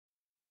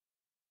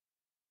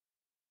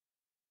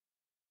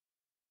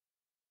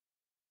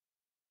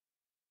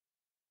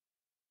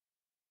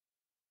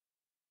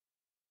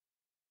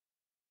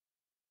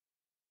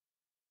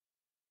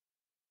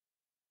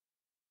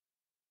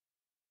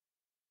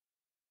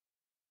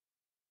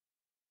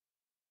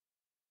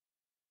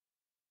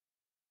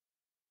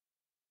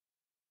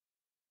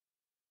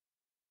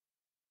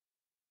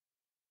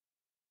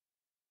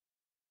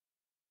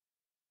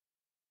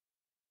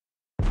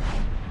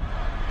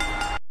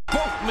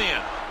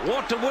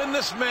want to win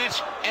this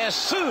match as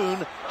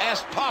soon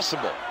as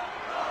possible.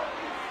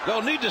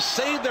 They'll need to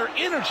save their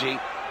energy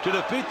to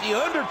defeat The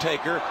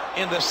Undertaker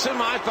in the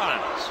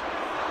semifinals.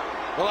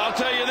 Well, I'll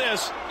tell you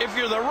this. If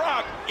you're The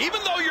Rock, even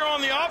though you're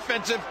on the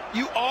offensive,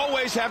 you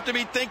always have to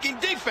be thinking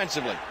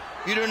defensively.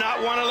 You do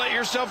not want to let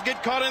yourself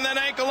get caught in that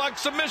ankle-lock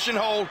submission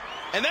hold.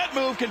 And that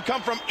move can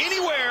come from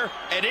anywhere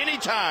at any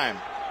time.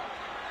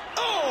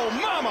 Oh,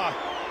 mama!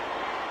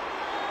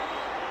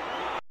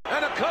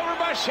 And a cover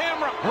by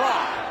Shamrock.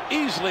 Rock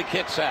easily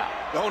kicks out.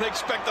 Don't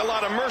expect a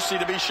lot of mercy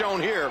to be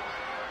shown here.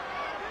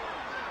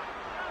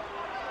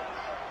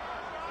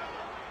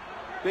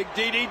 Big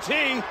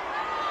DDT.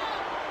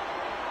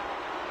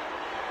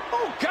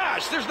 Oh,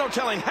 gosh, there's no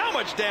telling how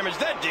much damage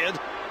that did.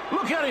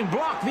 Look at him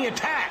block the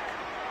attack.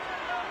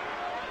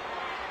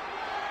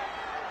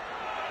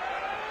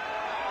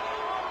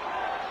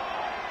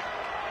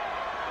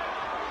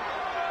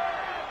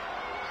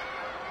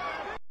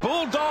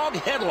 Bulldog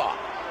headlock.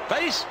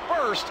 Face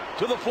first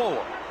to the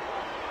floor.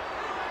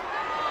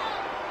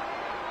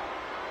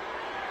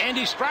 And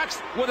he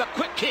strikes with a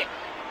quick kick.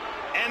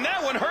 And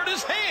that one hurt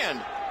his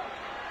hand.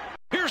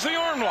 Here's the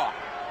arm lock.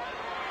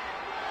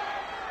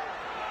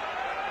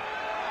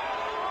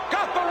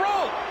 Got the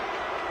rope.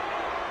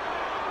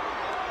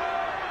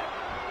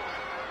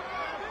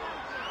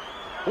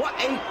 What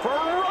a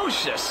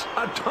ferocious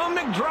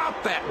atomic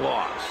drop that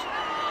was.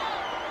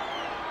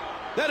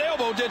 That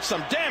elbow did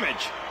some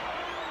damage.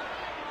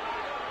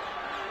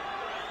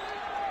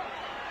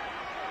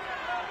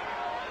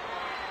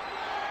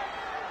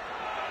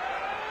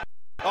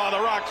 Oh,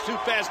 The Rock's too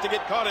fast to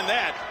get caught in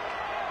that.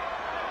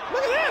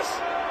 Look at this.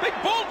 Big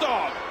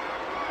bulldog.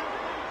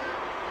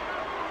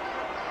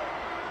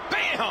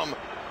 Bam.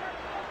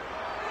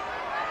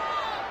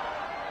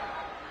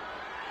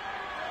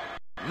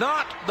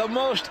 Not the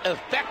most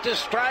effective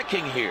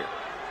striking here.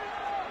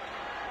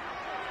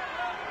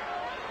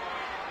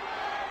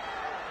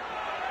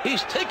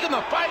 He's taking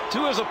the fight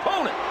to his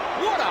opponent.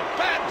 What a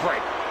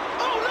backbreaker.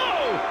 Oh,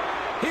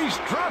 no. He's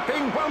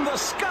dropping from the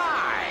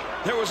sky.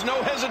 There was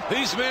no hesitation.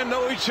 These men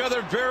know each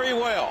other very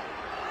well.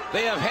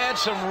 They have had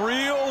some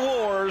real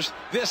wars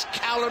this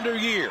calendar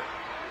year.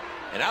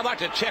 And I'd like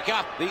to check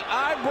out the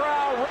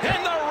eyebrow.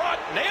 And The Rock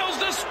nails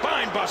the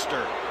spine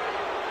buster.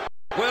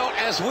 Well,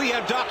 as we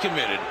have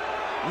documented,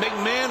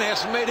 McMahon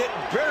has made it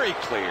very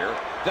clear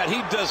that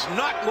he does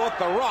not want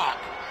The Rock,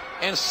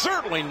 and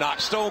certainly not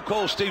Stone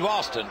Cold Steve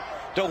Austin,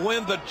 to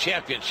win the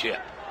championship.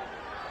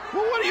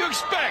 Well, what do you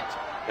expect?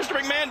 Mr.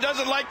 McMahon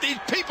doesn't like these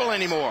people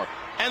anymore.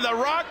 And The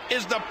Rock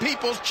is the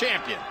people's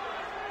champion.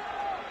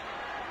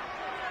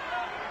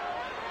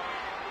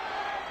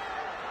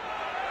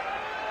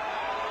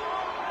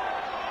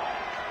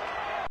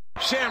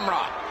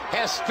 Shamrock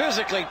has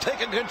physically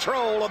taken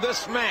control of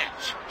this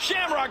match.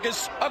 Shamrock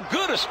is a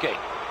good escape.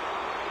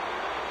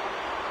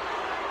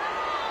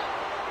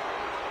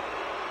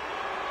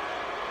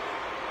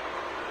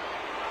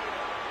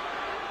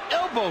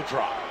 Elbow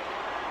drop.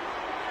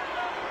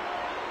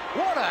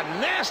 What a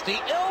nasty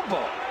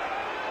elbow.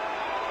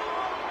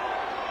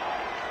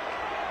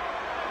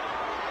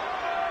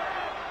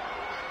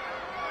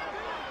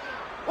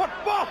 What's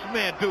Boss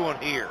Man doing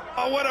here?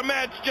 Oh, what a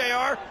match,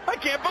 JR. I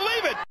can't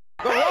believe it.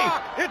 The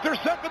Rock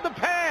intercepted the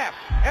pass,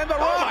 and The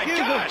Rock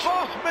uses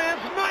Boss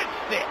Man's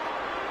nightstick.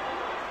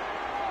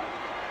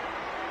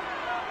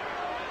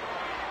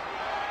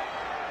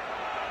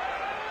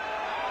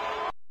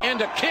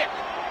 And a kick.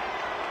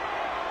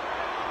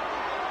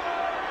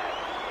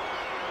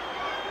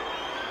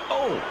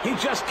 Oh, he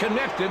just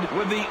connected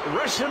with the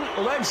Russian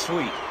leg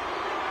sweep.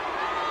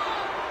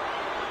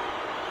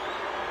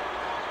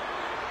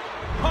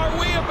 Are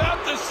we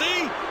about to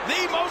see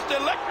the most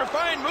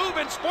electrifying move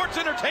in sports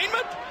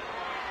entertainment?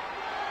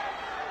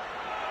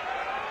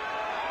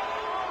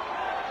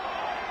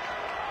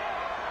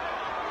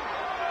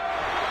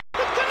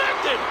 It's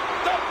connected!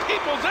 The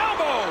people's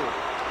elbow!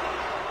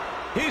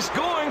 He's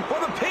going for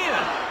the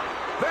pin.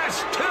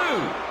 That's 2,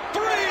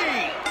 3.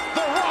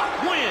 The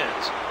Rock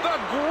wins. The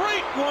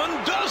Great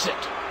One does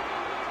it.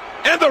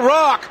 And The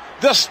Rock,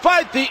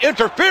 despite the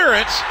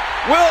interference,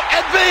 will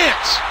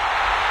advance.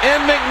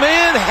 And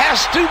McMahon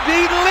has to be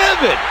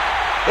livid.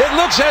 It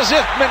looks as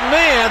if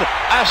McMahon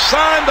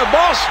assigned the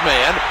Boss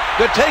Man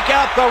to take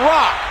out The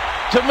Rock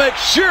to make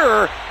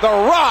sure The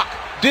Rock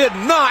did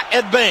not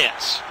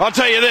advance. I'll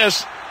tell you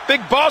this,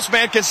 Big Boss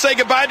Man can say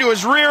goodbye to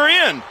his rear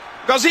end,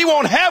 because he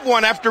won't have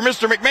one after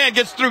Mr. McMahon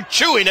gets through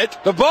chewing it.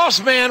 The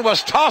Boss Man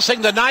was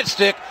tossing the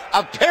nightstick,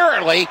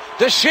 apparently,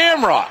 to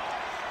Shamrock.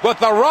 But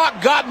The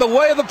Rock got in the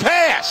way of the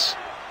pass.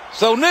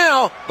 So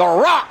now, The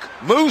Rock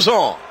moves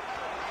on.